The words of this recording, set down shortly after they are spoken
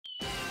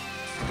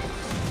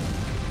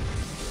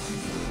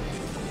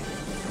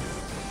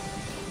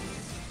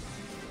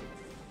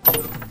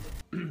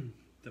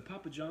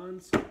Papa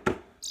John's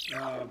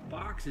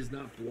box is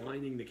not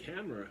blinding the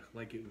camera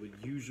like it would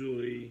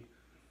usually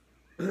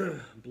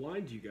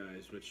blind you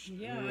guys, which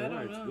yeah, I don't know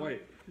why it's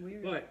white.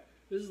 Weird. But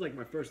this is like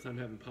my first time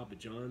having Papa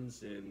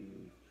John's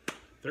in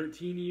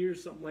 13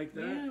 years, something like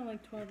that. Yeah,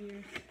 like 12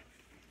 years.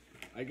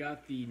 I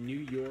got the New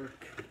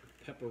York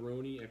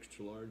pepperoni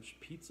extra large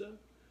pizza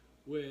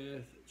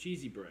with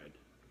cheesy bread.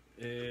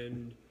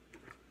 And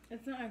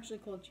It's not actually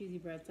called cheesy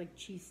bread, it's like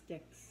cheese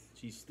sticks.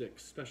 cheese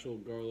sticks, special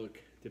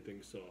garlic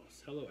dipping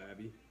sauce. Hello,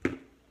 Abby.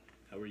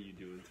 How are you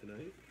doing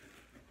tonight?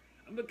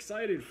 I'm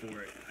excited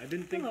for it. I've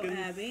been thinking.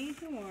 Hello, Abby.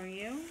 How are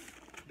you?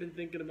 I've been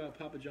thinking about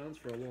Papa John's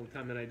for a long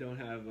time, and I don't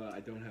have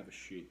a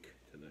shake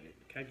tonight.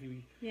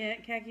 Yeah,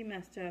 Khaki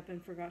messed up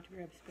and forgot to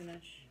grab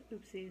spinach.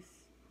 Oopsies.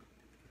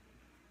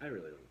 I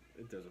really don't.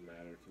 It doesn't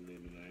matter to me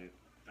tonight.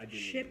 I didn't.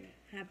 Ship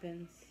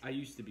happens. I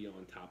used to be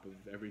on top of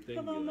everything.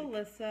 Hello, like,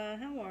 Melissa.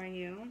 How are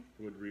you?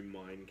 would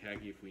remind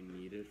Khaki if we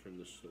need it from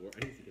the store.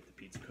 I need to get the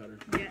pizza cutter.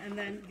 Yeah, and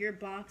then your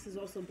box is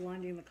also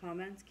blinding the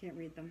comments. Can't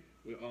read them.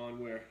 We're on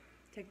where?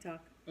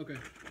 TikTok. Okay.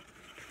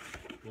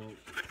 Well,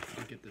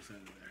 I'll get this out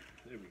of there.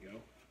 There we go.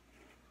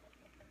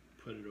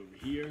 Put it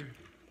over here.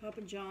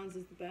 Papa John's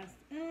is the best.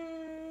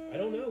 I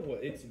don't know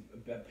what it's.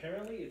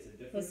 Apparently, it's a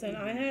different. Listen,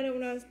 I had it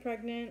when I was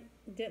pregnant.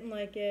 Didn't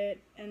like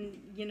it, and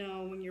you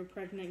know, when you're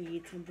pregnant, you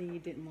eat something you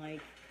didn't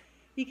like.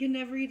 You can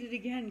never eat it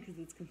again because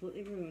it's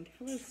completely ruined.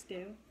 Hello,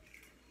 Stu.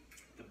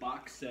 The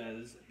box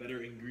says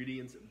better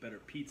ingredients, better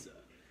pizza.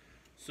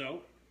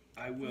 So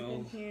I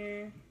will.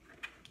 Here.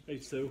 Hey,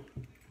 Sue.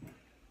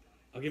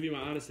 I'll give you my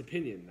honest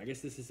opinion. I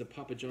guess this is a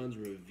Papa John's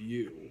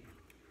review.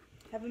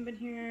 Haven't been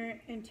here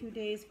in 2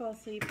 days. Fall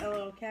asleep.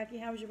 Hello, Khaki.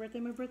 How was your birthday?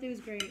 My birthday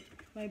was great.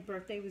 My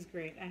birthday was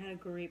great. I had a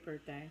great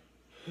birthday.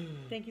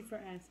 Thank you for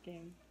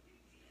asking.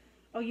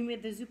 Oh, you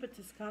made the zuppa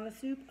Toscana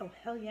soup? Oh,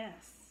 hell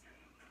yes.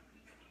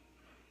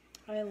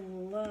 I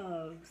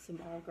love some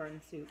Olive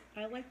Garden soup.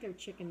 I like their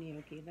chicken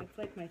gnocchi. That's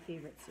like my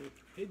favorite soup.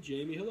 Hey,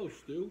 Jamie. Hello,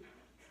 Stu.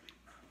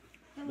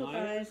 Hello,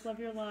 Myers. guys. Love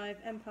your live.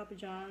 And Papa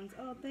John's.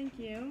 Oh, thank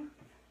you.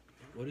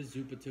 What is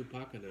Zuppa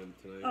Tupacanem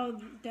tonight? Oh,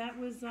 that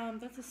was,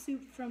 that's a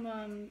soup from,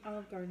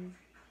 Olive Garden.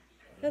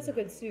 That's a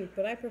good soup,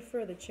 but I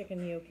prefer the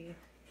chicken gnocchi.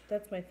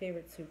 That's my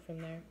favorite soup from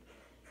there.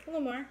 Hello,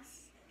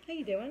 Marks. How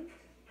you doing?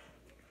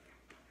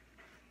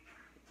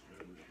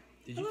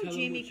 Did you Hello, tell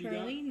Jamie him what you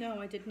Curley.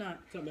 No, I did not.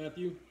 What's up,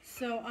 Matthew?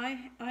 So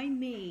I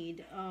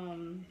made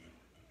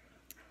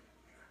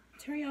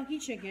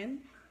teriyaki chicken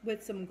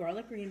with some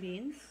garlic green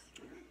beans.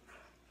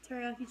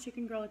 Teriyaki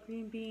chicken, garlic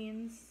green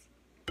beans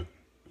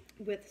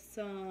with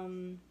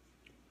some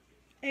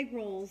egg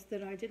rolls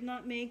that I did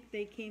not make.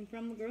 They came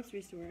from the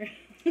grocery store.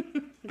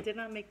 I did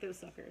not make those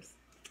suckers.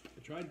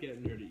 I tried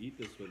getting her to eat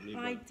this with me,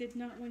 I but did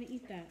not want to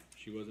eat that.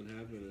 she wasn't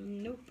having it.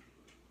 Nope.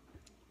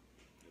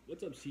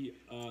 What's up,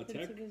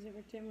 Tech?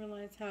 Didn't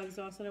realize how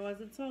exhausted I was.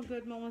 It's all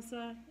good,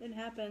 Melissa. It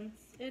happens.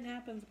 It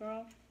happens,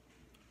 girl.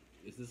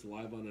 Is this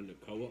live on a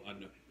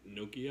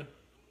Nokia?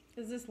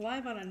 Is this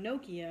live on a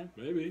Nokia?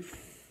 Maybe.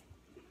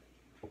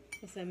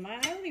 Listen, I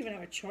don't even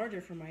have a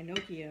charger for my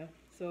Nokia.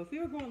 So if we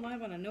were going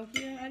live on a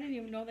Nokia, I didn't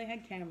even know they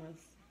had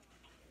cameras.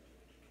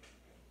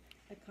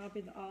 I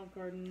copied the Olive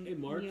Garden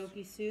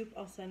gnocchi soup.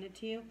 I'll send it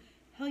to you.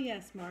 Hell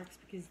yes, Marks,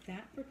 because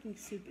that freaking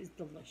soup is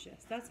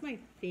delicious. That's my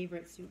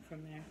favorite soup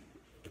from there.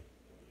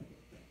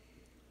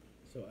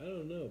 So I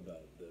don't know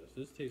about this.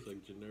 This tastes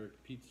like generic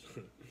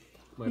pizza.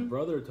 My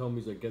brother told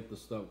me to get the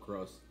stuffed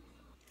crust.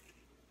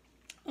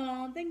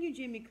 Oh, thank you,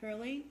 Jamie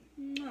Curley.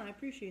 I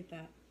appreciate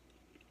that.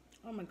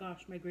 Oh my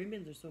gosh, my green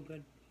beans are so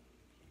good.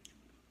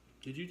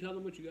 Did you tell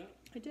them what you got?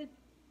 I did.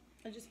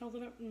 I just held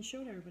it up and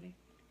showed everybody.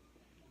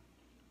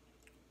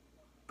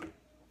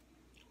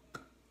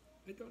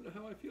 I don't know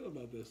how I feel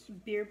about this.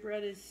 Beer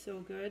bread is so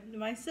good.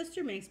 My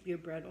sister makes beer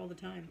bread all the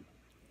time.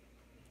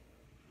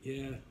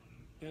 Yeah,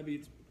 Abby,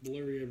 it's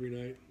blurry every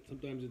night.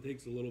 Sometimes it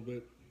takes a little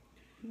bit.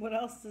 What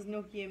else does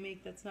Nokia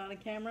make that's not a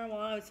camera? Well,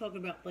 I was talking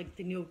about like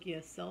the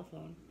Nokia cell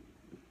phone.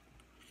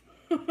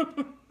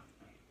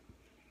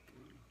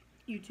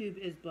 YouTube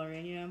is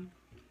blurry, yeah.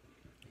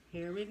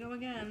 Here we go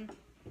again.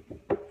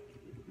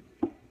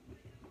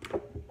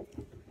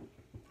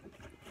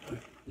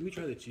 Let me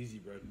try the cheesy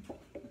bread.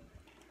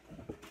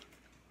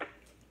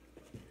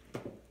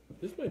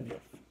 This might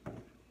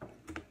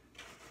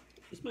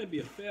be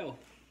a fail.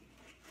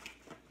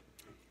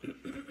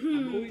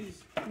 I'm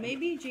always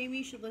Maybe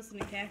Jamie should listen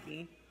to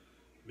Khaki.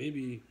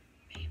 maybe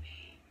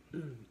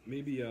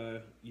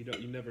you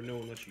never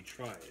know unless you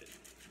try it.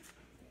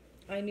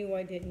 I knew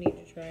I didn't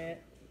need to try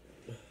it.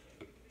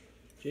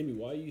 Jamie,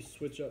 why you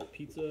switch up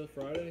pizza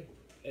Friday?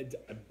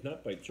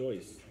 Not by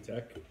choice,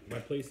 Tech. My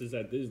place is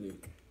at Disney.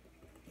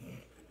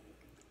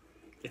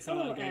 It's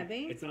not like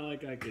Abby. it's not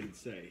like I can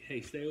say,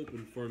 "Hey, stay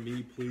open for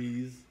me,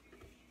 please."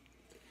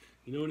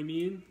 You know what I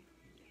mean?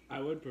 I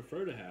would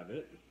prefer to have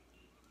it.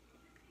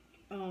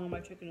 Oh, my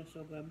chicken is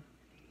so good.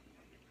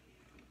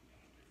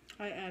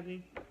 Hi,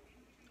 Abby.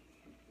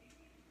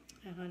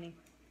 Hi, honey.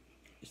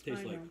 It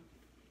tastes like. know.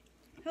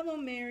 Hello,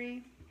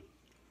 Mary.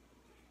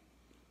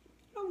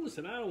 Oh,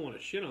 listen, I don't want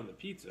to shit on the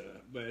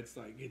pizza, but it's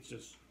like it's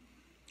just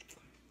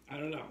I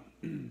don't know.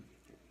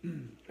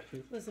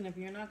 Listen, if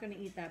you're not going to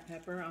eat that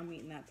pepper, I'm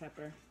eating that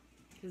pepper.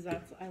 Because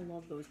I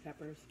love those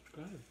peppers.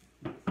 Go ahead.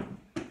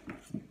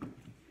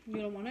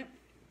 You don't want it?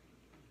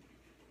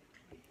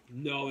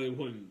 No, they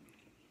wouldn't.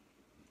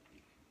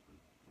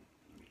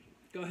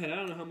 Go ahead. I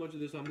don't know how much of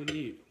this I'm going to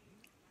eat.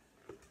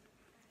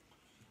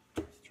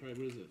 Let's try, what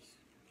is this?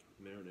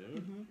 Marinara?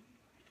 Mm-hmm.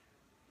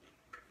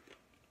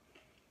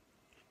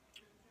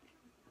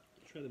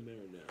 Try the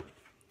marinara.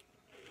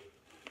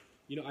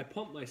 You know, I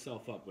pump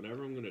myself up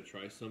whenever I'm going to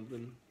try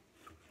something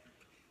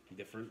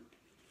different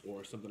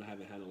or something I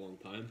haven't had in a long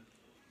time.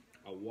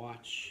 I'll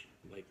watch,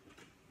 like,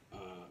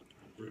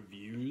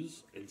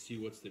 reviews and see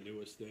what's the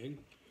newest thing.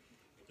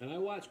 And I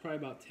watch probably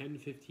about 10,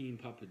 15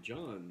 Papa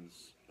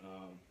John's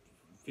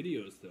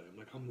videos today. I'm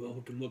like, I'm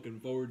looking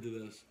forward to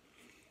this.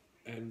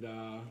 And,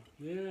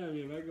 yeah, I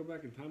mean, if I go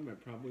back in time, I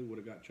probably would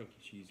have got Chuck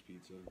E. Cheese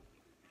pizza.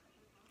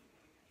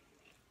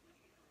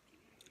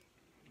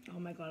 Oh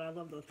my god, I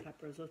love those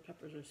peppers. Those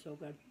peppers are so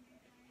good.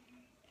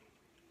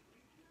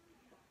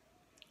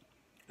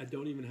 I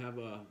don't even have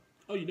a...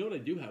 Oh, you know what I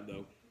do have,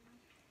 though?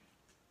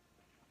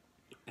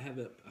 I have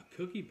a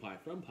cookie pie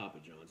from Papa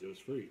John's. It was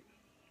free.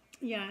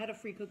 Yeah, I had a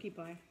free cookie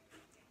pie.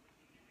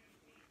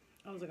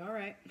 I was like, all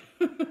right.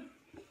 There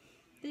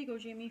you go,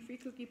 Jamie. Free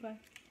cookie pie.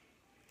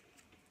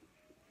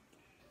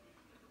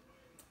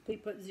 They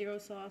put 0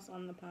 sauce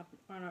on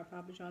our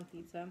Papa John's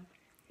pizza.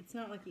 It's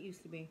not like it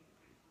used to be.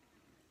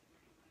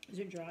 Is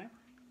it dry?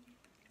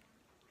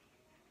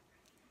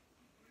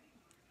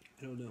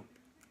 I don't know.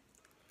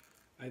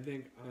 I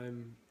think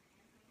I'm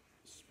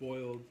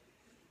spoiled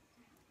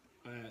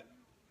at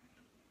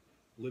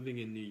living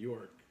in New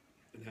York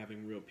and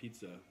having real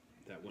pizza,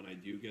 that when I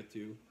do get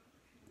to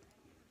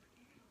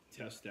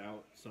test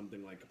out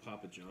something like a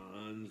Papa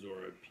John's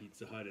or a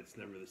Pizza Hut, it's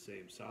never the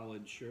same.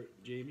 Solid shirt,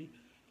 Jamie.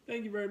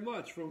 Thank you very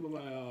much from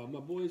my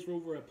boys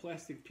over at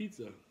Plastic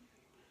Pizza.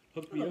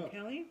 Hooked me up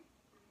Kelly.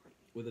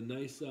 with a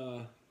nice...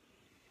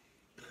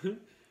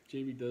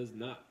 Jamie does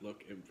not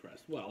look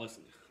impressed. Well,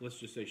 listen, let's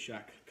just say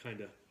Shaq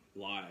kind of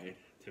lied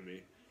to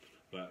me,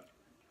 but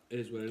it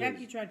is what it is.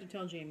 Khaki tried to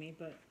tell Jamie,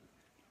 but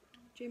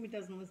Jamie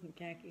doesn't listen to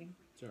Khaki.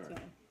 It's all right.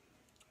 So.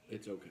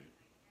 It's okay.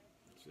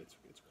 It's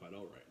quite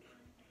all right.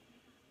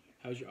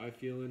 How's your eye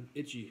feeling?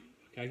 Itchy.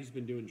 Khaki's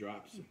been doing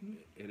drops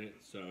in it,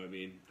 so I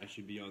mean, I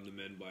should be on the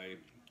mend by,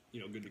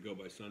 good to go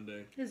by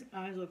Sunday. His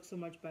eyes look so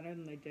much better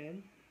than they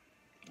did,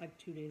 like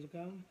 2 days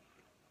ago.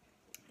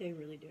 They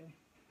really do.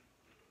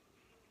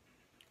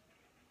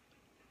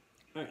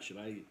 All right, should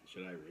I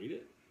rate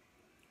it?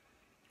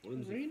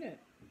 Read it.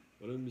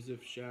 What happens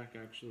if Shaq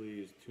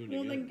actually is tuning in?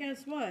 Well, then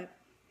guess what?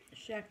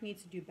 Shaq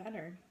needs to do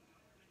better.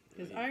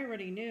 Because I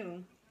already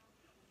knew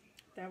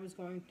that was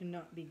going to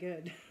not be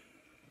good.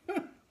 All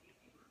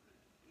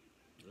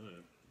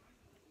right.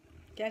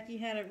 Khaki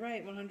had it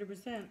right,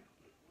 100%.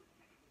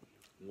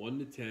 1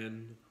 to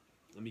 10.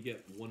 Let me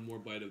get one more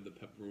bite of the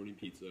pepperoni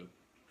pizza.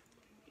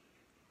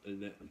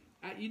 And then,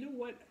 you know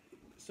what?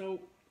 So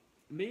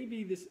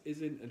maybe this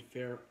isn't a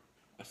fair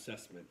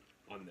assessment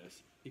on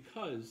this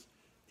because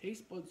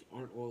taste buds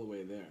aren't all the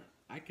way there.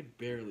 I could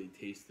barely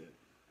taste it.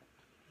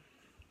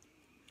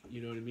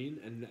 You know what I mean?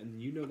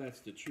 And you know that's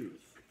the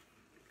truth.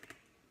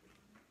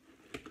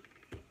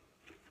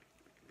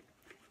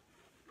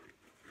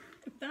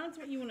 If that's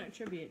what you want to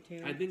attribute it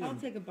to, I think I'll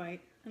take a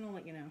bite and I'll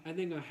let you know. I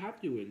think I have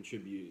to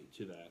attribute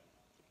to that.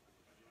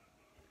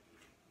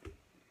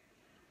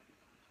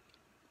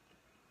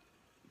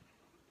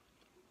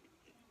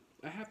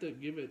 I have to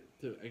give it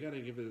to... I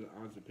gotta give it an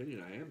honest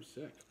opinion. I am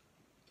sick.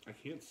 I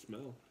can't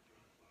smell.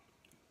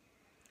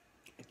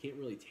 I can't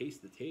really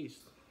taste the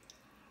taste.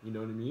 You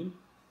know what I mean?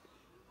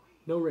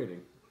 No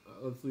rating.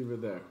 Let's leave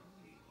it there.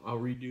 I'll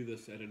redo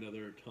this at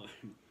another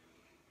time.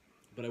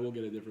 But I will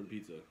get a different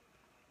pizza.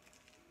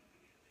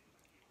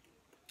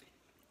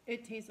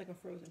 It tastes like a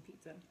frozen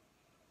pizza.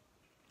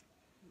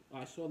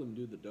 I saw them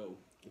do the dough.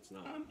 It's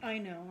not. I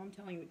know. I'm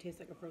telling you, it tastes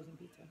like a frozen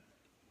pizza.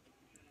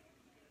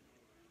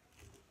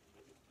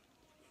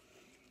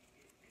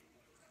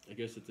 I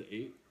guess it's an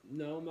 8.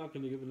 No, I'm not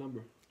going to give a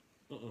number.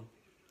 And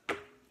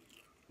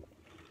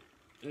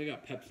I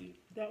got Pepsi.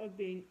 That would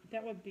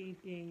be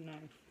being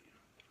nice.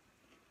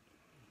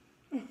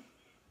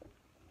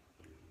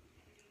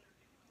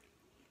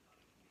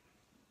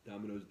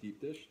 Domino's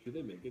deep dish. Do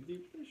they make a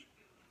deep dish?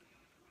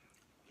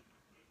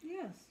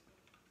 Yes.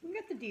 We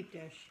got the deep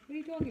dish. What are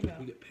you talking about?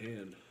 We get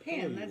pan.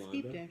 Pan, Oh, that's Yolanda.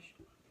 deep dish.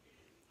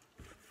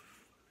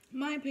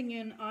 My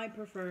opinion, I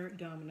prefer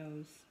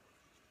Domino's.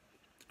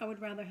 I would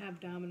rather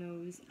have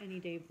Domino's any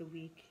day of the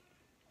week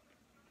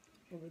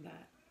over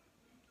that.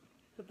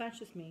 But that's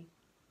just me.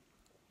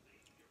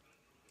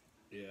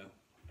 Yeah.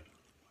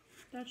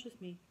 That's just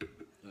me. I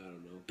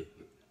don't know.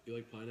 You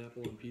like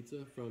pineapple on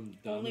pizza? From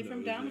Domino's? Only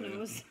from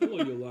Domino's. Yeah.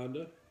 Hello,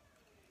 Yolanda.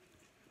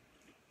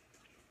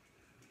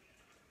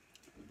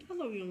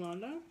 Hello,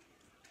 Yolanda.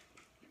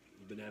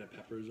 Banana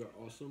peppers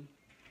are awesome.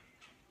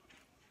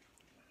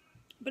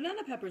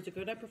 Banana peppers are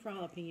good. I prefer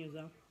jalapenos,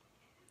 though.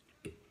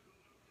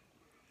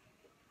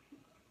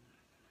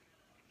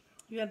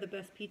 You had the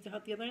best Pizza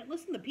Hut the other night.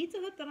 Listen, the Pizza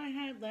Hut that I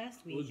had last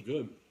It week was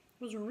good.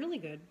 was really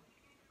good.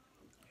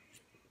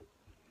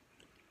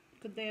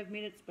 Could they have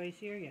made it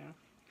spicier? Yeah.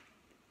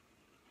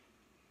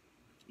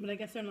 But I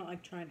guess they're not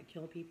like trying to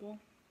kill people.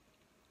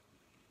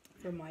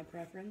 For my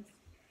preference.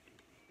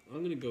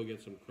 I'm gonna go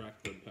get some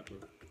cracked red pepper.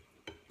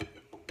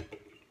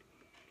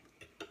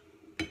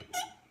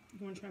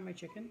 You want to try my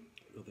chicken?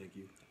 No, thank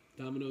you.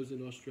 Domino's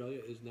in Australia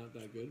is not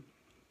that good.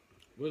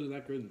 It wasn't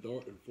that good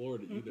in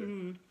Florida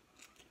either.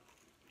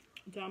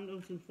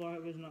 Domino's in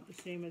Florida was not the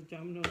same as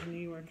Domino's in New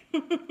York.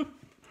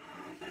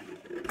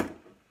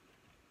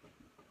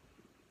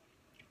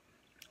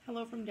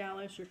 Hello from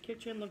Dallas. Your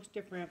kitchen looks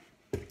different.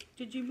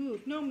 Did you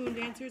move? No, Moon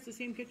Dancer. It's the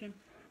same kitchen.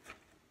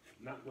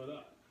 Not with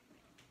us.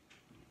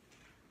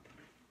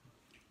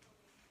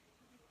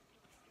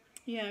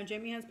 Yeah,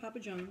 Jamie has Papa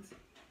John's.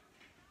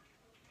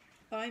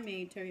 I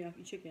made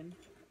teriyaki chicken.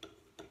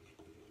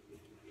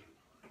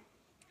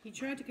 He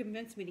tried to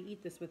convince me to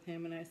eat this with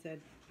him, and I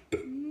said,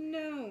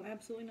 no,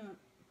 absolutely not.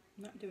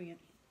 I'm not doing it.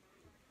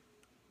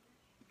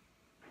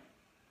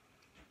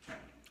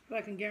 But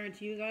I can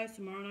guarantee you guys,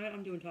 tomorrow night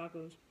I'm doing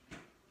tacos.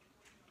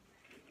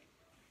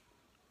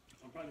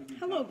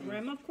 Hello,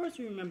 Grim. Of course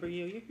we remember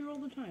you. You're here all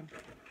the time.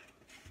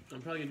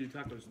 I'm probably gonna do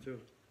tacos too.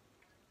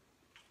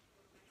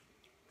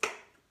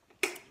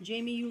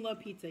 Jamie, you love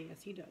pizza.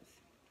 Yes, he does.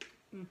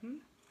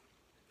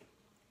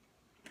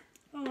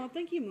 Oh,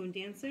 thank you, Moon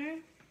Dancer.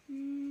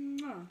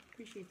 Mwah.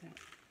 Appreciate that.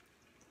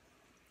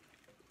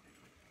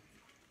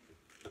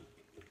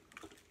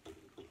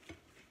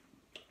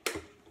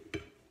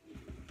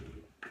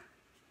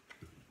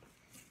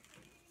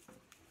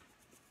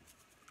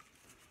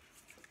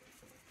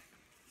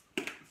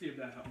 Let's see if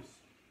that helps.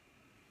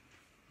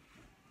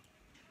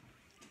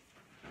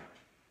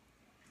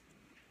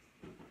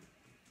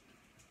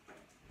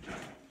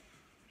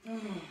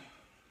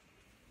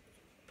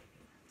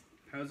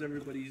 How's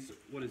everybody's?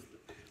 What is?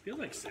 Feels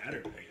like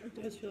Saturday.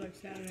 It does feel like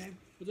Saturday.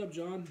 What's up,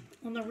 John?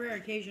 On the rare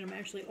occasion, I'm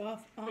actually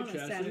off on Hey,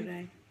 a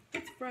Saturday.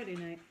 It's Friday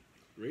night.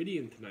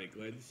 Radiant tonight.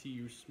 Glad to see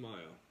you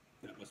smile.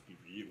 That must be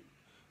for you.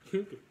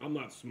 I'm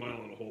not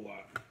smiling a whole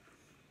lot.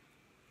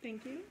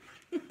 Thank you.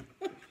 Dip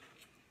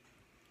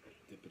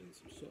it in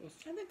some sauce.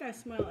 I think I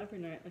smile every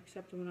night,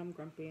 except when I'm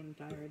grumpy and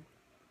tired.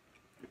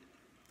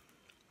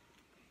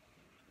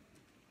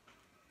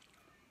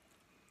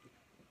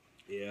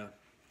 Yeah,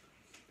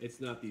 it's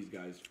not these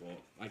guys'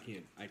 fault. I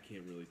can't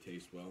really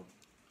taste well,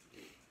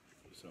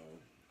 so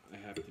I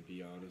have to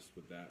be honest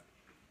with that.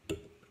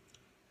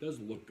 Does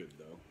look good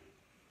though.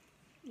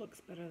 Looks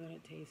better than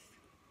it tastes.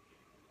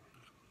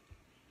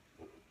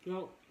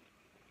 Well,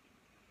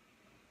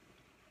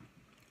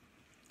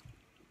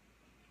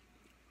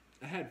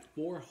 I had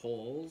 4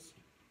 holes.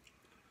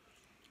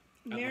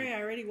 Mary, I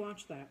already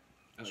watched that.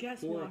 At like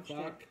Just 4 watched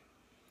o'clock it.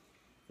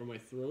 for my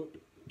throat,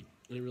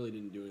 and it really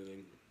didn't do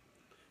anything.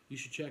 You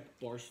should check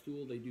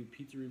Barstool. They do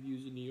pizza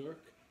reviews in New York.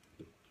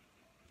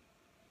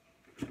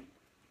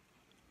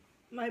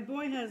 My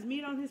boy has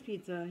meat on his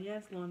pizza.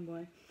 Yes, Lawn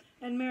Boy.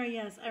 And Mary,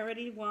 yes, I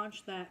already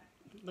watched that.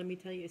 Let me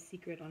tell you a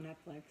secret on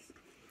Netflix.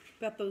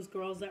 About those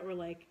girls that were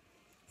like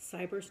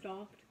cyber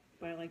stalked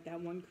by like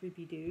that one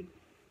creepy dude.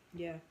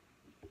 Yeah.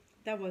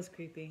 That was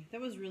creepy.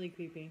 That was really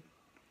creepy.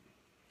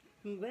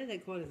 What did they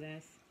call his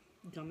ass?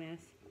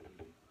 Dumbass.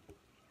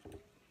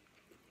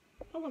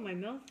 Hello, my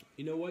milk.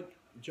 You know what,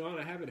 John?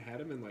 I haven't had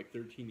them in like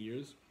 13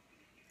 years,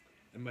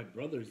 and my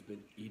brother's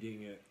been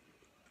eating it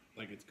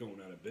like it's going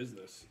out of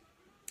business.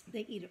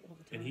 They eat it all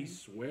the time. And he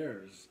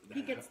swears that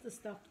he gets the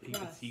stuffed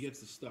crust. He gets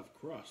the stuffed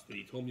crust, and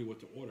he told me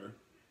what to order.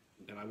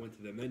 And I went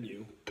to the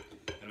menu,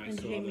 and I And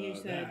saw Jamie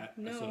said, that.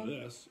 no, I saw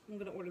this. I'm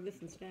going to order this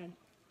instead.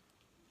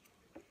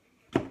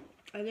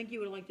 I think you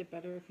would have liked it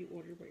better if you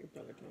ordered what your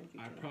brother told you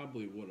to. I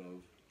probably would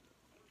have.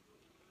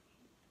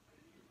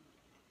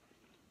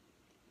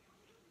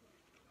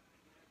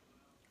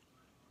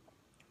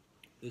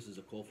 This is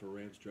a call for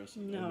ranch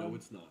dressing. No. Oh, no,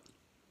 it's not.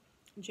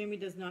 Jamie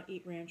does not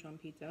eat ranch on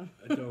pizza.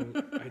 I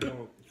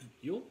don't.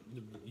 You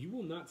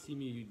will not see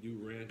me do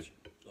ranch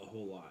a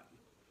whole lot.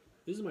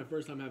 This is my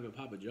first time having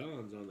Papa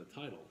John's on the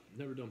title.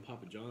 Never done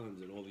Papa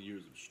John's in all the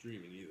years of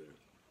streaming either.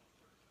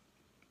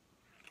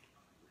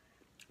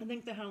 I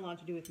think that had a lot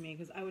to do with me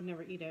because I would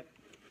never eat it.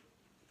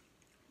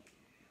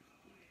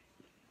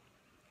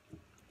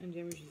 And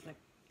Jamie was just like,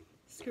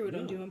 screw it,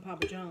 I'm doing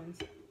Papa John's.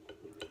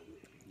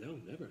 No,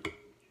 never.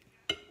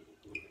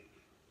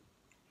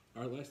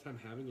 Our last time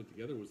having it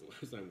together was the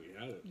last time we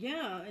had it.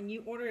 Yeah, and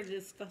you ordered a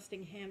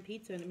disgusting ham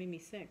pizza and it made me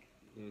sick.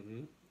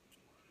 Mm-hmm.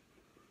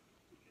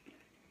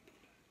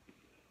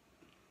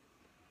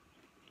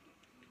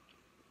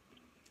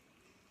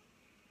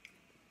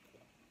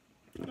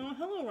 Oh,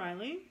 hello,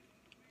 Riley.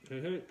 Hey,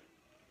 hey.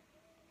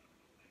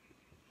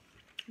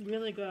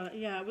 Really good.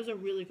 Yeah, it was a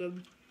really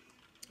good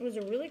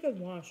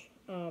wash,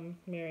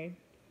 Mary.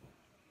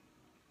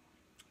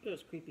 It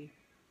was creepy.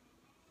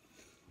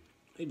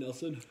 Hey,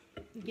 Nelson.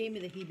 It gave me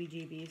the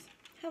heebie-jeebies.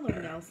 Hello,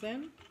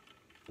 Nelson.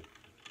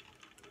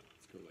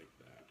 Let's go like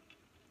that.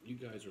 You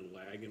guys are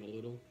lagging a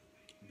little.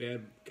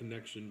 Bad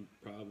connection,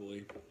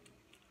 probably.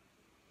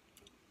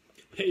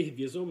 Hey, if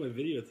you saw my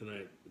video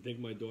tonight, I think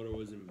my daughter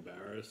was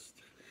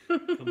embarrassed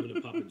coming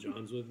to Papa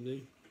John's with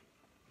me.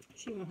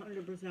 She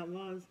 100%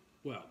 was.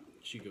 Well,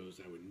 she goes,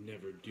 I would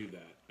never do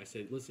that. I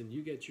said, listen,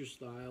 you get your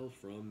style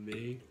from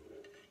me.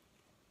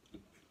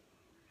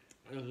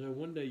 I was like,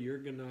 one day you're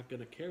not going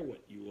to care what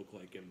you look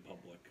like in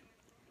public.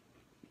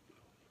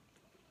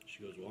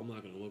 She goes, well, I'm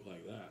not going to look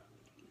like that.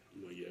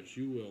 I'm like, yes,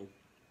 you will.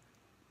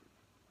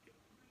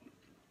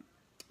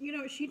 You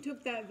know, she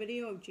took that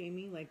video of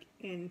Jamie, like,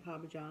 in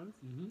Papa John's.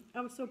 Mm-hmm. I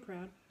was so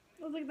proud.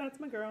 I was like, that's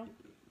my girl.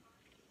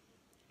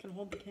 Can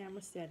hold the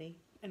camera steady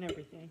and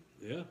everything.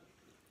 Yeah.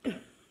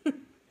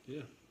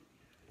 Yeah.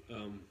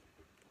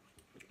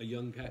 A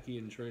young Kaki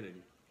in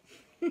training.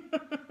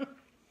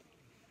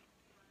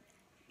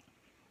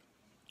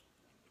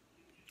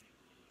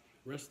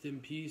 Rest in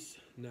peace,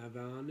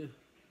 Navane.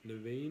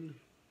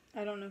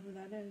 I don't know who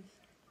that is.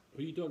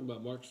 What are you talking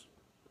about, Marks?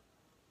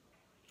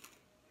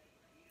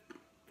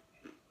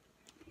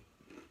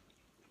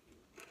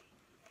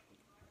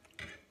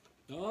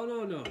 Oh,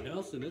 no,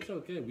 Nelson, it's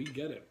okay. We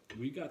get it.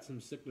 We got some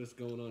sickness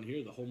going on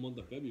here the whole month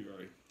of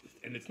February.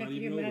 And it's not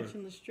even over. You're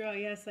matching the straw.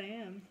 Yes, I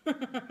am.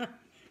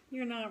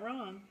 You're not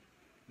wrong.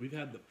 We've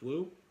had the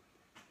flu.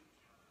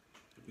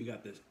 We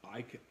got this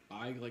eye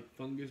like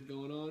fungus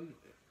going on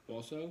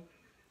also.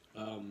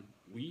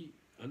 We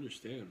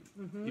understand.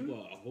 Mm-hmm.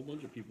 A whole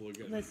bunch of people are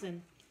getting...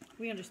 Listen,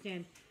 we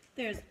understand.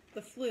 There's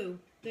the flu.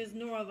 There's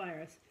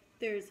norovirus.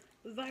 There's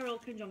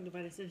viral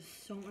conjunctivitis. There's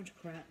so much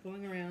crap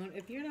going around.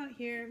 If you're not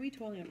here, we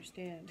totally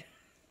understand.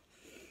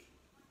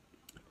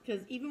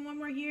 Because even when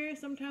we're here,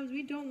 sometimes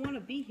we don't want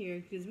to be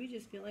here because we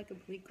just feel like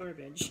complete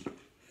garbage.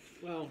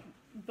 Well...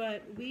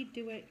 But we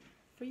do it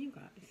for you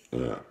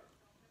guys.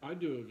 I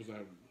do it because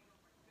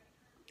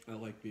I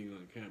like being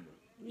on camera.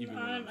 Even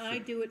when I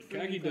do it for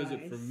Kaki you guys. does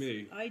it for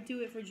me. I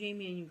do it for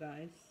Jamie and you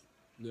guys.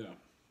 Yeah.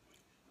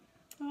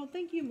 Oh,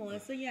 thank you,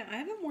 Melissa. Yeah, I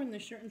haven't worn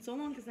this shirt in so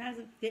long because it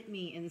hasn't fit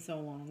me in so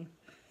long.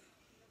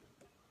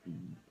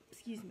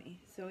 Excuse me.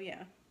 So,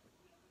 yeah.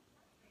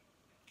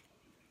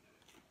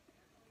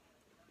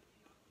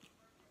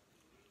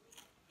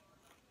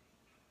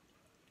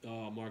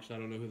 Oh, Marks, I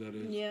don't know who that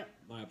is. Yeah.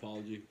 My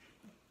apology.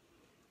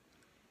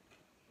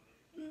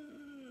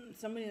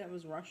 Somebody that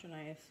was Russian,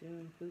 I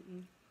assume.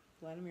 Putin.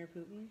 Vladimir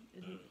Putin.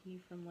 Isn't he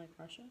from, like,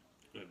 Russia?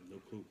 I have no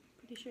clue.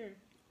 Pretty sure.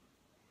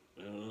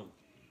 I don't know.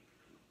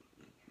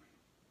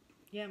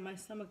 Yeah, my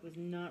stomach was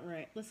not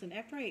right. Listen,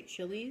 after I ate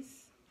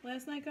Chili's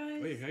last night,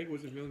 guys... Wait, Kaki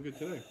wasn't feeling good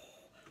today.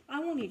 I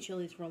won't eat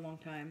Chili's for a long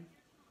time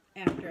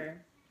after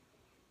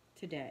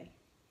today.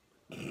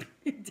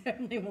 It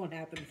definitely won't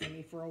happen for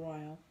me for a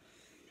while.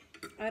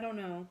 I don't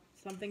know.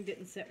 Something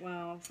didn't sit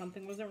well.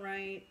 Something wasn't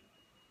right.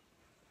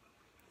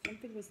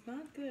 Something was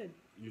not good.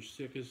 You're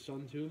sick as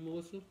son too,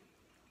 Melissa?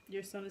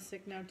 Your son is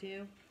sick now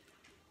too?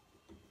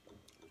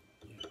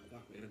 Yeah,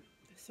 fuck, man.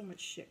 There's so much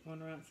shit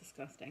going around. It's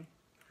disgusting.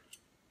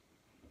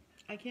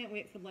 I can't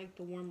wait for, like,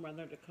 the warm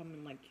weather to come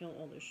and, like, kill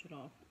all this shit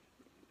off.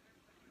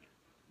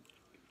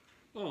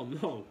 Oh,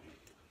 no.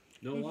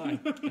 No lie.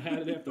 I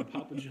had it after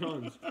Papa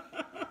John's.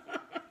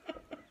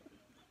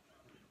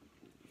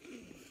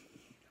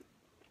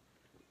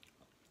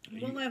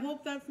 Well, I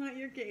hope that's not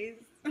your case.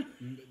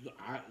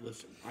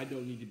 Listen, I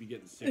don't need to be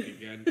getting sick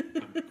again.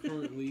 I'm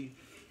currently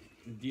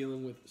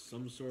dealing with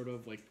some sort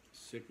of, like,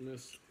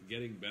 sickness,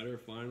 getting better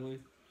finally.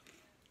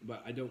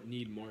 But I don't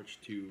need March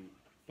to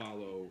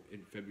follow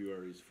in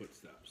February's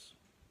footsteps.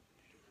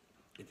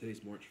 And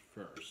today's March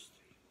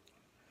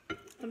 1st.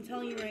 I'm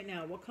telling you right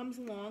now, what comes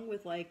along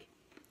with, like,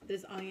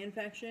 this eye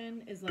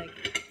infection is,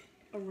 like,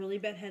 a really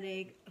bad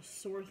headache, a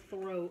sore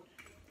throat.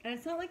 And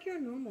it's not like your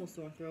normal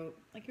sore throat.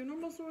 Like, your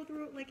normal sore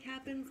throat, like,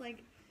 happens,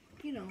 like,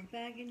 you know,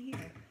 back in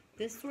here.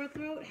 This sore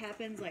throat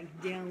happens, like,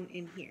 down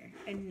in here.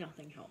 And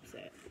nothing helps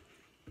it.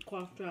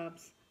 Cough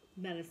drops,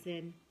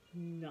 medicine,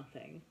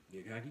 nothing.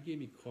 Yeah, Kaki gave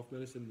me cough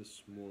medicine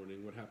this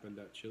morning. What happened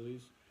at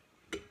Chili's?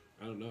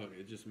 I don't know.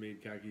 It just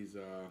made Kaki's,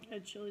 I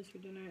had Chili's for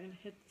dinner and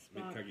hit the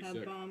spot. Kaki Had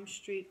sick. bomb,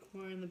 street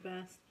corn, the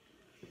best.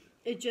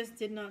 It just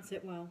did not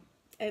sit well.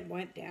 It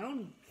went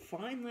down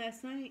fine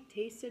last night.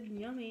 Tasted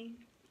yummy.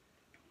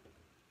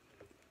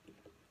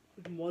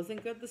 It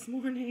wasn't good this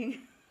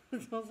morning.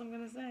 That's all I'm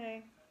going to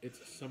say. It's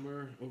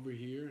summer over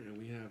here, and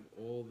we have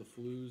all the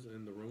flus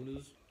and the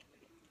Ronas.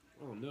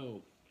 Oh,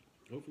 no.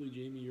 Hopefully,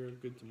 Jamie, you're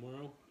good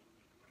tomorrow.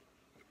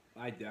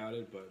 I doubt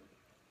it, but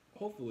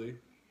hopefully.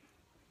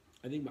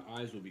 I think my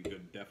eyes will be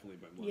good, definitely,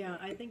 by Monday. Yeah,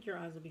 I think your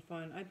eyes will be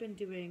fine. I've been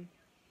doing...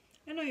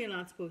 I know you're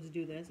not supposed to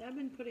do this. I've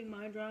been putting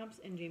my drops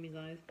in Jamie's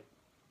eyes.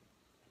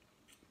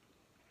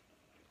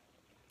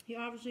 He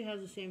obviously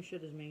has the same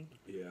shit as me.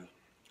 Yeah.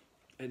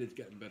 And it's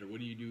getting better. What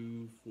do you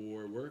do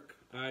for work?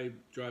 I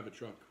drive a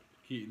truck.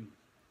 Keaton.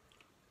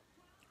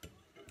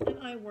 And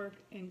I work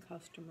in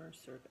customer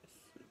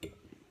service.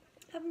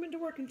 Haven't been to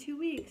work in 2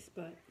 weeks,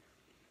 but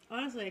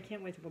honestly, I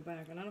can't wait to go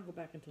back. And I don't go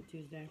back until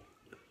Tuesday.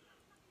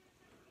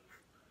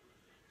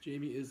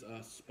 Jamie is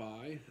a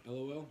spy,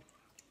 LOL.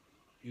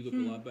 You look a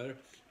lot better.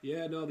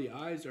 Yeah, no, the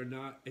eyes are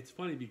not... It's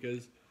funny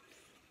because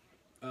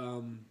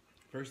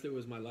First it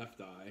was my left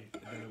eye,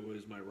 and then it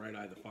was my right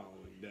eye the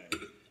following day.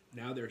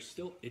 Now they're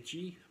still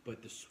itchy,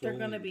 but the swollen,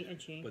 They're gonna be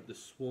itchy. But the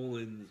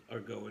swollens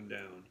are going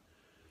down.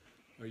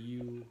 Are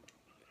you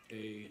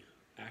a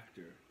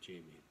actor,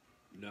 Jamie?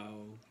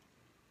 No.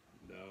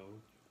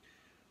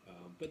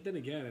 But then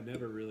again, I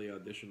never really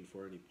auditioned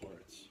for any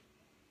parts.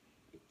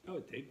 I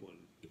would take one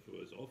if it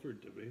was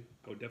offered to me.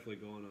 I would definitely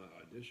go on an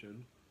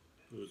audition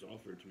if it was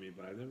offered to me,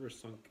 but I never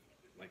sunk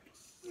like.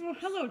 Oh,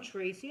 hello,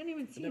 Tracy. I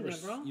didn't even see I never,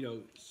 that,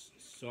 bro.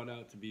 sought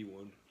out to be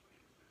one.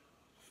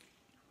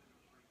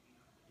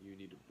 You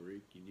need a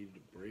break. You needed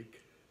a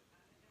break.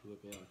 You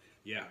look a lot.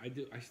 Yeah, I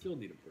do. I still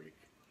need a break.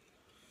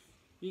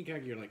 Me and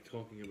Kaki are like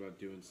talking about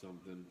doing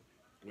something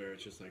where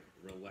it's just like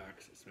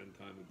relax, spend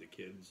time with the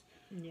kids,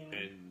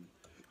 and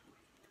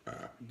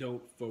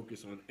don't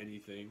focus on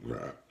anything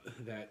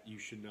that you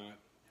should not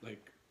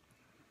like.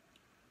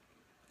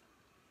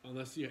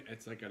 Unless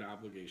it's like an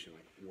obligation,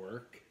 like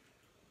work.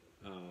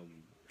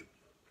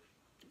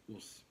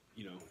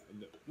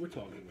 We're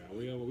talking about.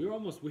 We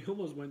almost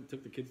went and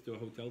took the kids to a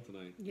hotel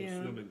tonight. Yeah.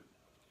 Go swimming.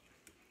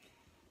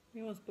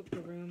 We almost booked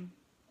a room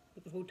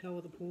with a hotel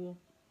with a pool.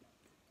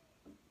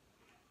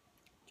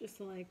 Just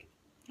to like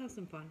have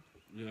some fun.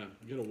 Yeah,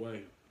 get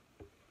away.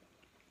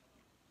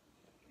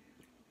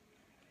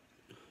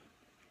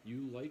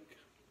 You like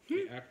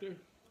the actor?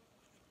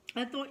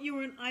 I thought you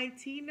were an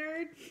IT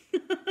nerd.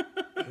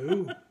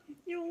 Who?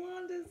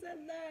 Yolanda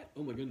said that.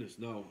 Oh my goodness,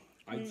 no.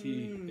 IT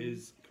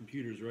is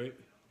computers, right?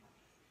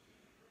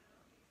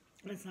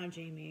 That's not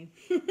Jamie.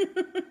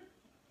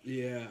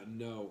 Yeah,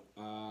 no.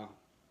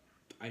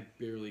 I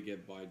barely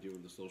get by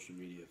doing the social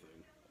media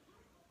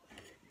thing.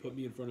 Put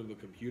me in front of a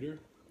computer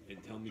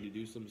and tell me to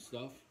do some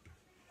stuff.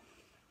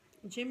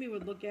 Jimmy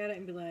would look at it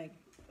and be like,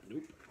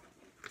 nope.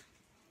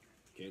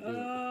 Can't do it.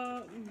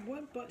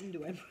 What button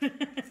do I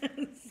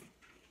press?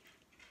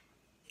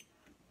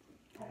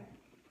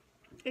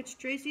 It's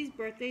Tracy's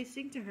birthday.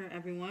 Sing to her,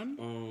 everyone.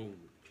 Oh,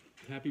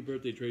 happy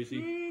birthday,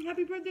 Tracy.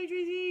 Happy birthday,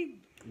 Tracy.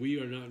 We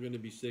are not going to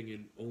be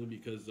singing only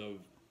because of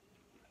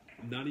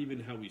not even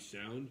how we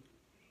sound,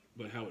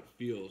 but how it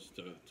feels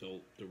to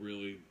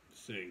really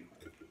sing.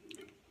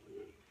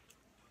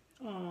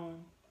 Oh.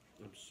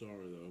 I'm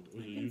sorry, though.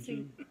 Was it YouTube?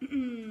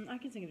 Sing. I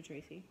can sing to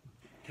Tracy.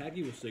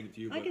 Taggy will sing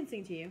to you, but I can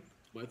sing to you.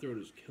 my throat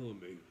is killing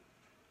me.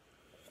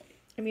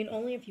 I mean,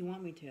 only if you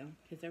want me to,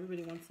 because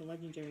everybody wants the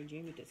legendary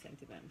Jamie to sing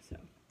to them, so.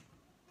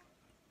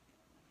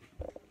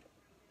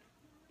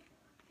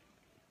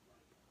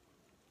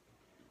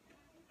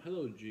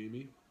 Hello,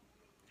 Jamie.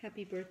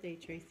 Happy birthday,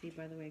 Tracy,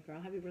 by the way,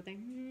 girl. Happy birthday.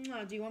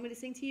 Do you want me to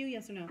sing to you?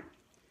 Yes or no?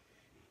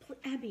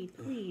 Abby,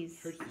 please.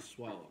 Hurts to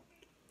swallow.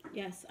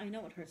 Yes, I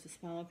know it hurts to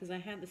swallow, because I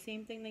had the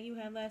same thing that you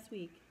had last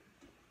week.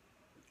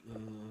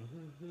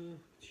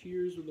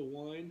 Cheers with the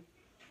wine.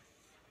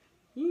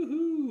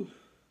 Woohoo!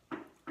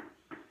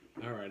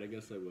 All right, I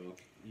guess I will.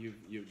 You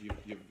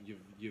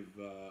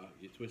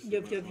twisted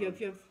my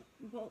arm.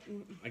 Well,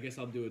 I guess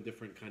I'll do a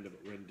different kind of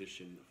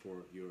rendition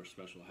for your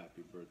special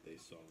happy birthday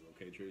song.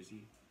 Okay,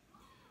 Tracy?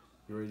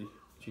 You ready,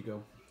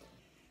 Chico?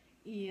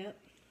 Yep.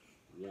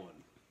 1,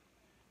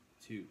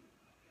 2,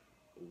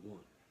 1,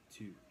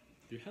 2,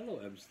 3. Hello,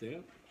 M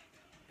Stamp.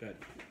 Good.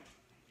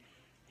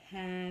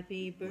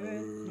 Happy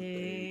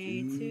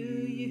birthday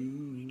to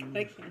you.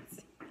 I can't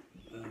sing.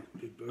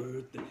 Happy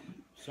birthday.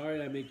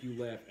 Sorry I make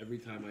you laugh every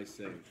time I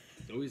sing.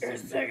 It's always You're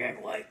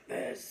singing like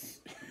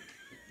this.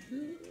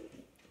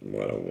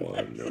 What a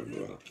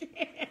wonderful,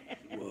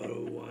 what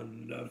a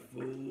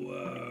wonderful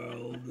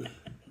world.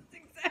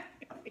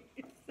 Exactly.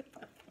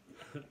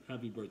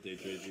 Happy birthday,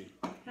 Tracy.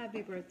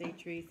 Happy birthday,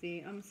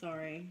 Tracy. I'm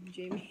sorry.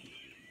 Jamie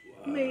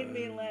made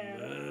me laugh.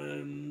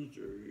 Am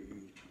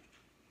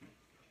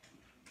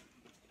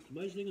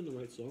I singing the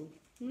right song?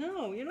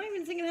 No, you're not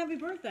even singing happy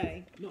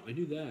birthday. No, I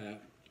knew that.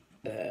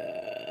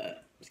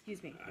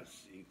 Excuse me. I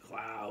see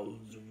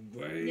clouds of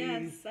gray.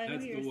 Yes, I know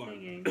That's you're the one.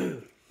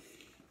 singing.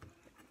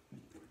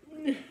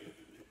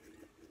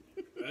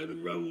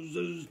 And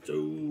roses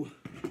too.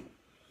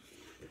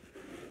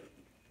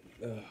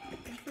 I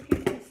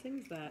forget who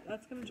sings that.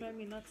 That's gonna drive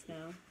me nuts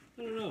now.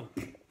 I don't know.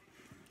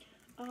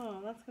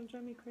 Oh, that's gonna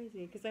drive me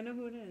crazy because I know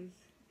who it is.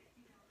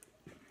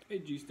 Hey,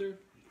 G-Ster.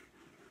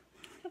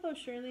 Hello,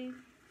 Shirley.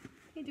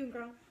 How you doing,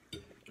 girl?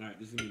 All right,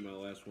 this is gonna be my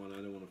last one. I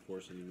don't want to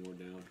force any more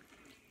down.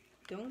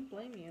 Don't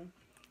blame you.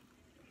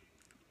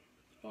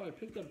 Oh, I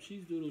picked up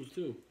cheese doodles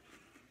too.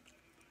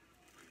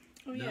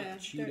 Oh Not yeah,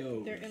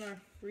 Cheetos. they're in our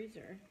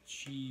freezer.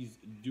 Cheese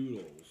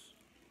doodles.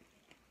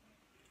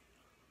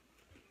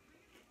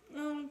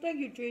 Oh, thank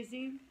you,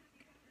 Tracy.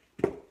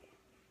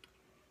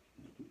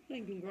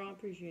 Thank you, girl. I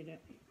appreciate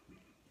it.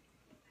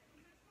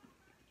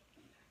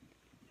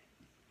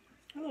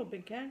 Hello,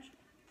 Big Cash.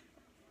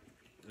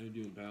 How you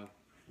doing, pal?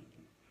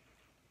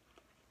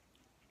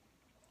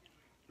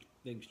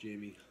 Thanks,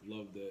 Jamie.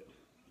 Loved it.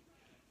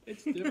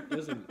 It's different.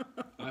 Listen,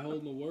 I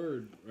hold my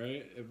word,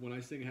 right? When I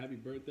sing happy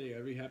birthday,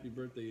 every happy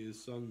birthday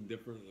is sung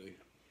differently.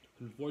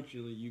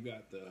 Unfortunately, you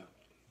got the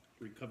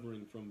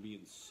recovering from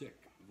being sick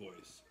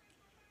voice.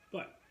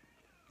 But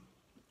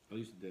at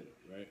least you did it,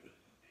 right?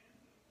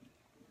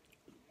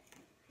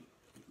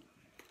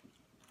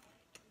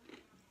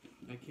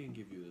 I can't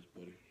give you this,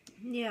 buddy.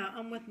 Yeah,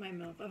 I'm with my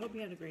milk. I hope you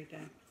had a great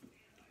day.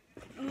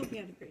 I hope you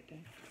had a great day.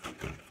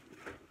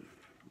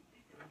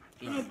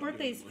 You know,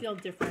 birthdays feel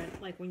different,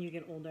 like, when you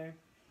get older.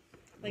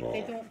 Like,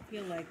 they don't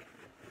feel like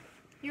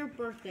your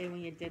birthday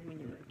when you did when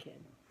you were a kid.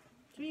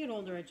 So when you get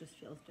older, it just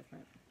feels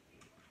different.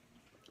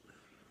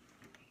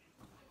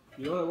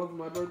 You know what I want for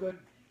my birthday?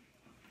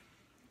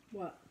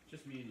 What?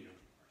 Just me and you.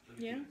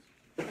 Yeah?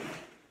 Kids.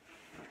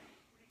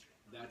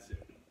 That's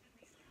it.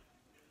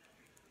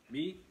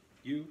 Me,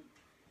 you,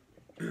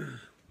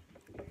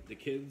 the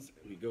kids,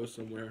 we go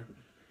somewhere.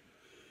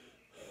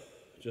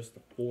 Just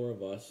the 4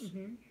 of us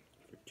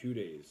for 2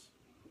 days.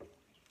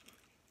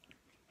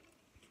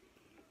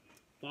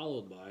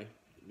 Followed by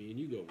me and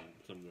you go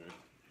somewhere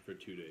for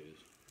 2 days.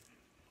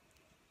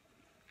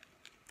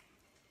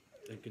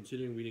 And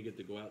considering we didn't get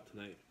to go out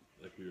tonight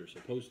like we were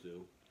supposed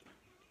to,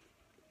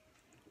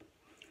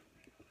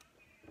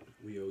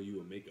 we owe you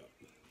a makeup.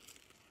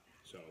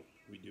 So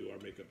we do our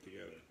makeup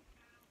together.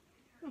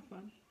 Oh,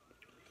 fun.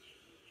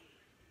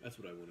 That's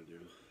what I want to do.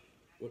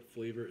 What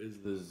flavor is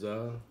this?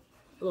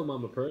 Hello,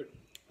 Mama Pert.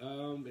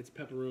 It's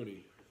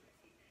pepperoni.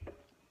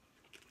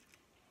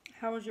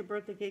 How was your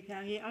birthday cake,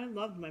 Maggie? I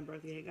loved my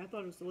birthday cake. I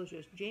thought it was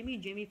delicious.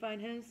 Jamie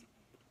find his.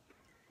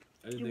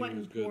 I didn't He think went it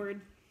was and good.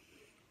 poured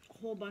a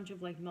whole bunch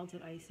of like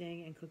melted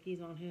icing and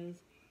cookies on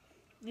his.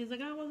 And he's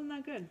like, oh, it wasn't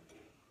that good.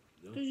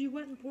 No? Because you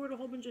went and poured a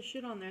whole bunch of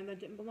shit on there that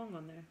didn't belong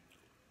on there.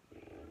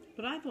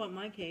 But I thought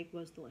my cake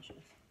was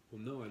delicious.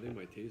 Well, no, I think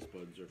my taste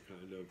buds are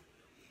kind of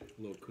a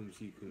little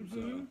kumsi kumsa.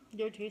 Mm-hmm.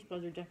 Your taste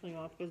buds are definitely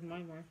off because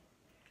mine were.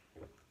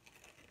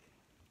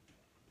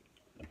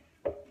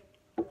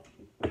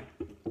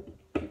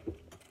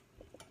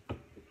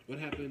 What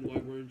happened? Why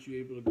weren't you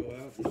able to go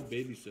out? No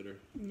babysitter.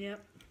 Yep.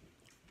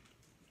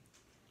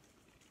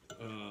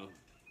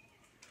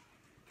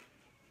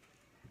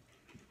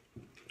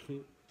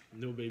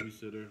 No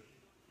babysitter.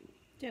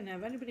 Didn't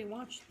have anybody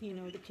watch, you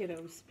know, the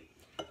kiddos.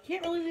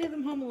 Can't really leave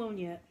them home alone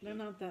yet. They're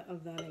not that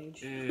of that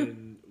age.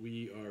 And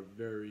we are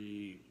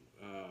very.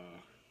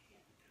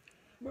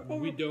 We're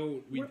We're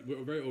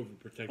very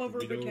overprotective.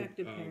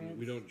 Overprotective parents.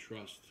 We don't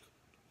trust.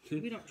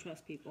 we don't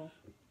trust people.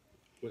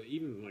 But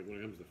even like when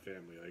it comes to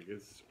family, like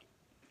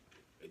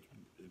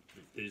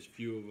there's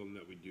few of them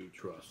that we do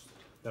trust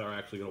that are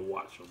actually gonna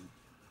watch them.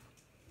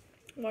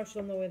 Watch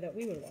them the way that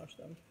we would watch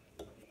them.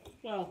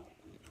 Well,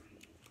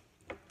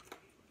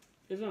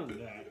 it's not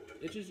that.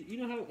 It's just you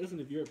know how. Listen,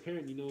 if you're a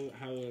parent, you know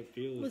how it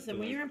feels. Listen, to,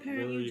 when like, you're a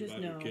parent, worry you just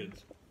about your know.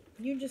 kids.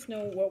 You just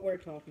know what we're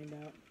talking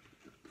about.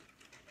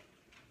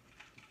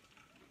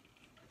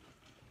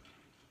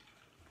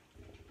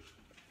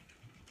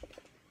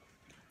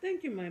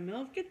 Thank you, my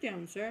milk. Get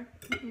down, sir.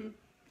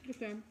 Get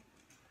down.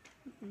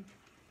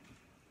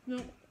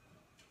 No.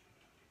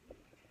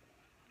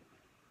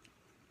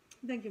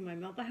 Thank you, my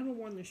milk. I haven't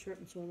worn this shirt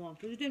in so long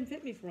because it didn't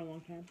fit me for a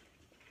long time.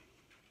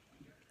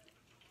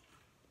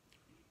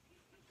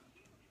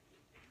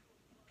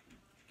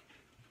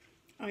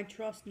 I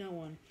trust no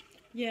one.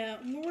 Yeah,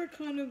 we're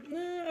kind of,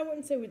 I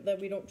wouldn't say that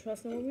we don't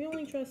trust no one. We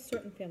only trust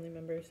certain family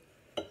members.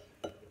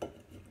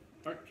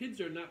 Our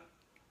kids are not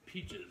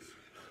peaches.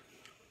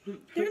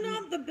 They're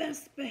not the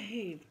best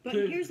behaved, but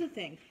here's the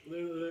thing.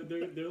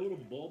 They're little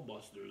ball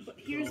busters. But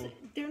here's, so.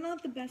 they're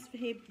not the best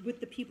behaved with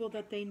the people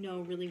that they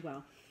know really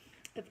well.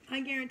 If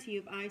I guarantee you,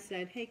 if I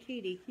said, hey,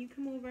 Katie, can you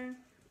come over,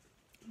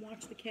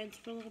 watch the kids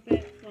for a little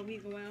bit while we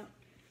go out?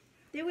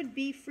 They would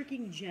be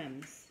freaking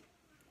gems.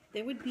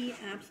 They would be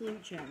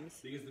absolute gems.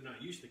 Because they're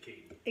not used to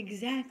Katie.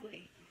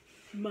 Exactly.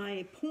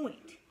 My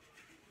point.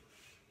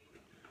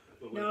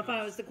 Now, if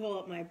I was to call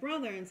up my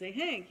brother and say,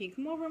 hey, can you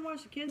come over and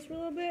watch the kids for a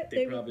little bit?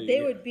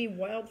 They would be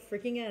wild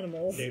freaking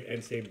animals.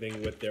 And same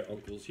thing with their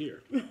uncles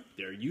here.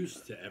 They're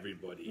used to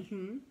everybody.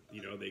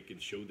 You know, they can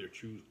show their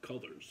true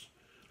colors.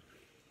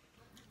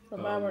 So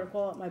if I were to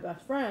call up my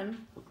best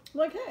friend,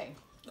 like, hey,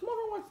 come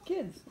over and watch the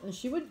kids. And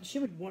she would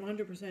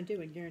 100%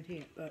 do it, guarantee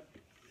it. But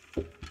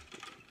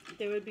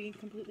they would be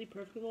completely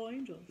perfect little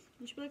angels.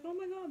 And she'd be like, oh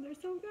my God, they're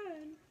so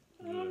good.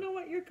 I don't know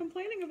what you're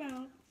complaining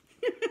about.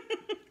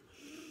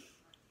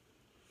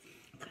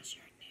 Because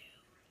you're new.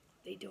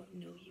 They don't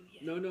know you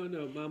yet. No,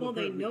 Mama. Well,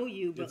 they know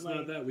you, but it's like...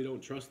 not that we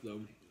don't trust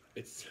them.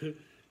 It's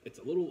it's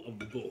a little of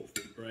both,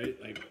 right?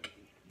 Like,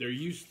 they're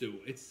used to.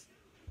 It's...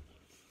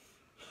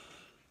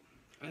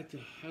 How do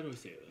I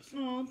say this?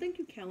 Oh, thank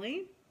you,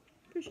 Kelly.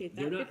 Appreciate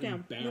that. They're not Get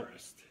down.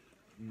 embarrassed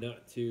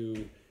not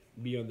to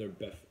be on their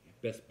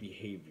best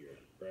behavior,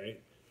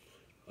 right?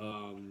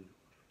 And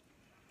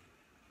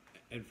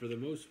for the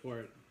most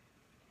part,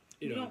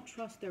 you don't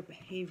trust their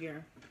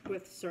behavior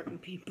with certain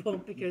people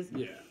because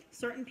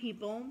certain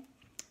people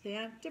they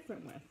act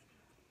different with.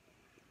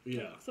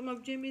 Yeah. Like some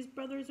of Jimmy's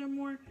brothers are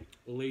more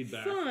laid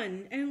back,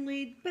 fun and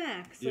laid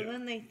back, so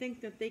then they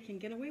think that they can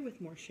get away with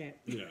more shit.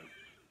 Yeah.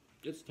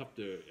 It's tough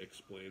to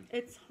explain.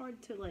 It's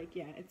hard to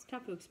it's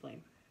tough to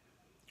explain.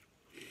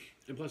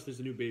 And plus,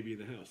 there's a new baby in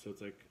the house, so it's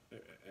like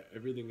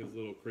everything is a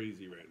little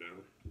crazy right now.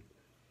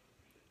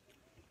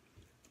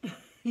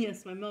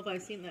 Yes, my MILF,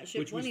 I've seen that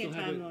shit plenty of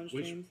times on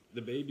streams.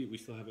 The baby we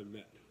still haven't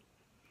met.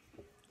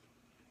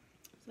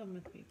 Still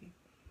miss baby.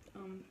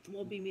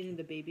 We'll be meeting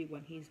the baby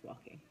when he's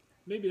walking.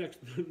 Maybe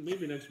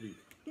next week.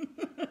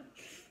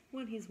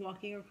 When he's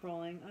walking or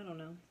crawling, I don't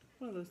know.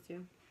 One of those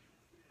two.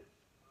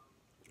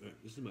 All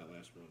right, this is my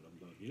last round. I'm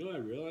done. You know what I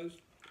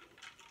realized?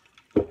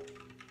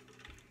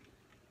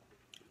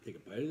 Take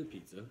a bite of the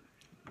pizza.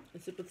 A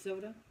sip of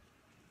soda.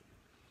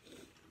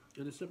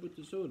 And a sip with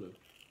the soda.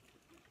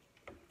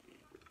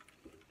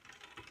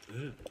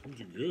 Yeah,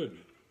 those are good.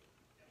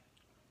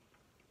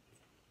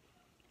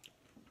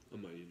 I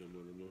might eat them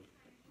more.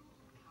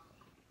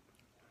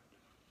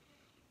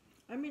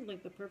 I made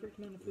like the perfect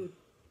amount of food.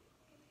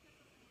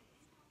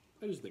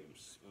 I just think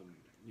I'm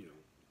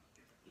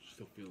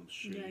still feeling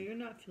shitty. Yeah, you're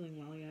not feeling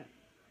well yet.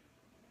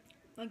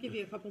 I'll give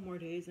you a couple more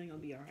days and you'll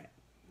be alright.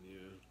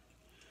 Yeah.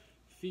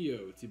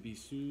 Theo, to be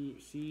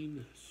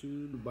seen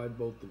soon by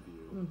both of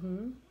you.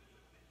 Mm-hmm.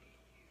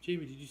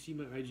 Jamie, did you see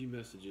my IG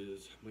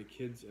messages? My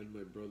kids and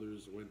my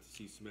brothers went to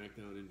see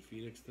SmackDown in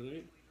Phoenix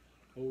tonight.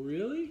 Oh,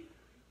 really?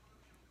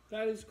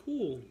 That is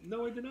cool.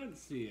 No, I did not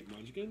see it,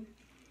 Munchkin.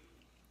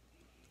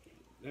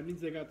 That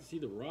means they got to see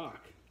The Rock.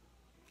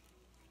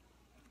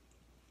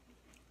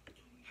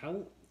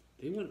 How?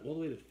 They went all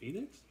the way to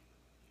Phoenix?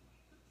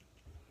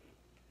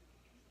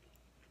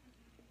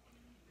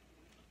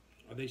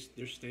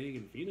 They're staying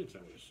in Phoenix, I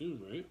would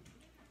assume, right?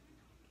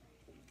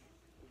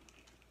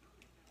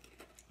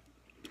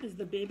 Is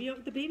the baby?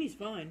 The baby's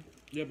fine.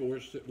 Yeah, but we're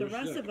the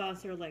rest of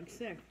us are like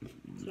sick,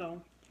 so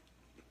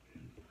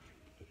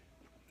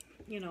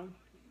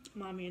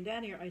mommy and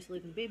daddy are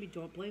isolating the baby.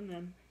 Don't blame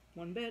them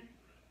one bit.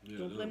 Yeah,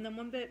 Don't blame them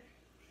one bit.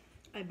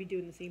 I'd be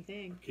doing the same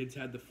thing. Kids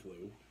had the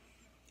flu.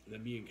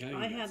 Then me and Kay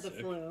I got had the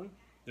sick. flu.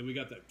 Then we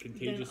got that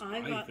contagious Then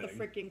I got thing. the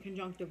freaking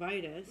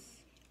conjunctivitis.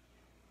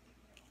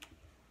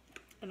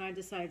 And I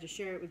decided to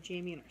share it with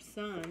Jamie and her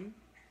son.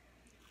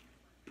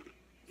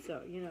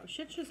 So,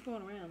 shit's just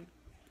going around.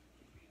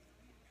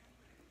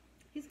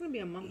 He's going to be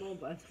a month old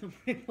by the time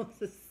we're able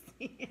to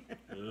see it.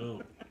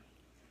 No.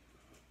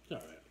 It's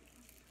alright.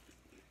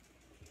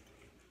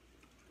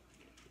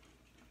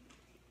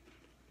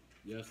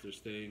 Yes, they're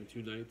staying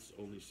 2 nights,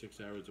 only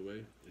 6 hours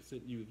away. I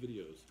sent you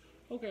videos.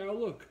 Okay, I'll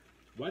look.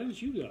 Why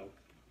didn't you go?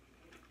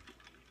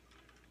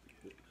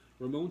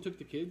 Ramon took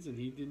the kids and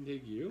he didn't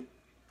take you?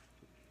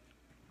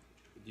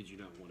 Did you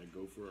not want to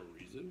go for a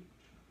reason?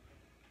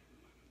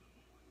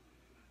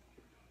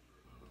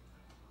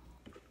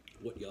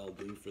 What y'all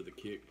do for the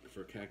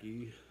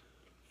khakis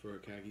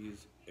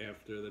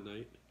after the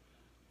night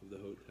of the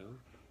hotel?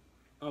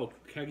 Oh,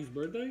 Kaki's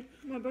birthday?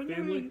 My birthday.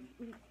 Family?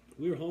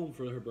 We were home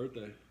for her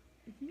birthday.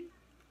 Mm-hmm.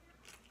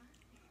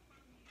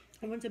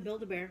 I went to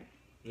Build-A-Bear.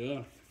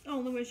 Yeah. Oh,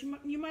 Louis,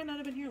 you might not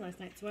have been here last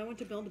night, so I went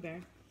to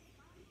Build-A-Bear.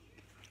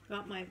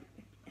 Got my...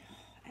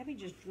 Abby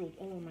just drooled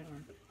all over my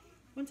arm.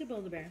 Went to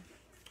Build-A-Bear.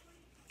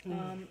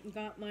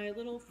 Got my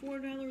little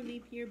 $4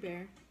 leap year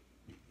bear.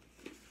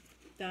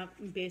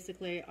 That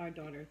basically our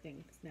daughter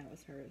thinks now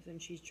is hers,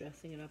 and she's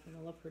dressing it up, and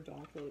I love her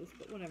doll clothes,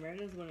 but whatever, it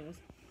is what it is.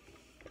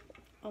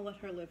 I'll let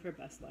her live her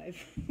best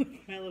life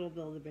with my little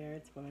Build-A-Bear,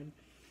 it's fine.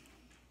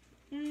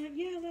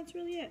 Yeah, that's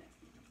really it.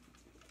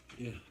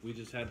 Yeah, we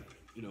just had,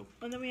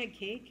 And then we had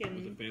cake and...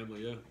 with the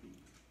family, yeah.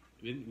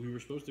 We were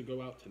supposed to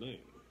go out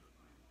tonight.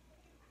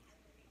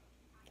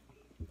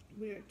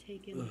 We are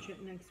taking the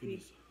trip next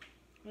week.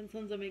 When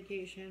son's on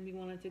vacation, we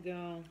wanted to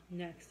go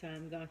next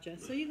time. Gotcha.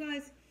 So you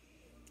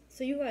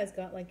guys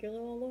got like your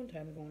little alone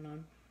time going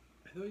on.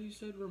 I thought you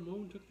said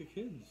Ramon took the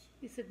kids.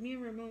 You said me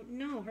and Ramon.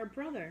 No, her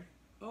brother.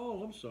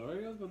 Oh, I'm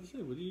sorry. I was about to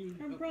say, what do you...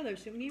 Her brother.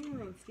 So me and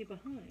Ramon stay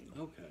behind.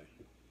 Okay.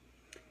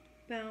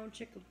 Bow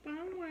chicka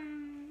bow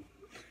wow.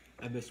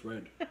 I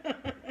misread.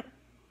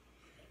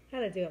 How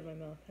to do it in my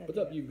mouth. What's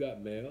up, You've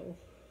Got Mail?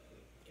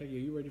 Kaki, are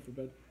you ready for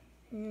bed?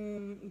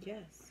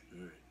 Yes.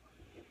 All right.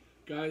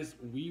 Guys,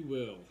 we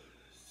will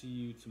see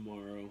you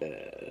tomorrow.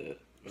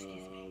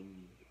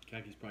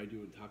 Kaki's probably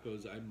doing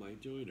tacos. I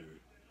might join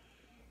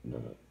her.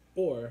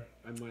 Or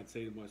I might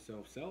say to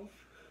myself,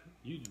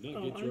 you do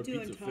not get your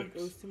pizza fixed. I'm doing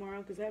tacos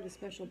tomorrow because I have a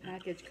special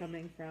package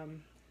coming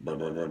from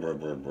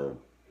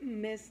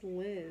Miss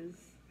Liz.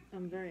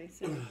 I'm very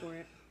excited for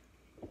it.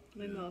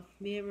 My mouth,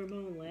 me and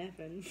Ramon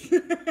laughing.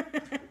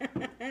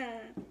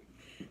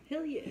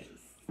 Hell yes.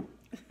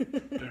 All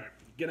right.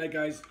 Good night,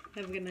 guys.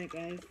 Have a good night,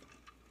 guys.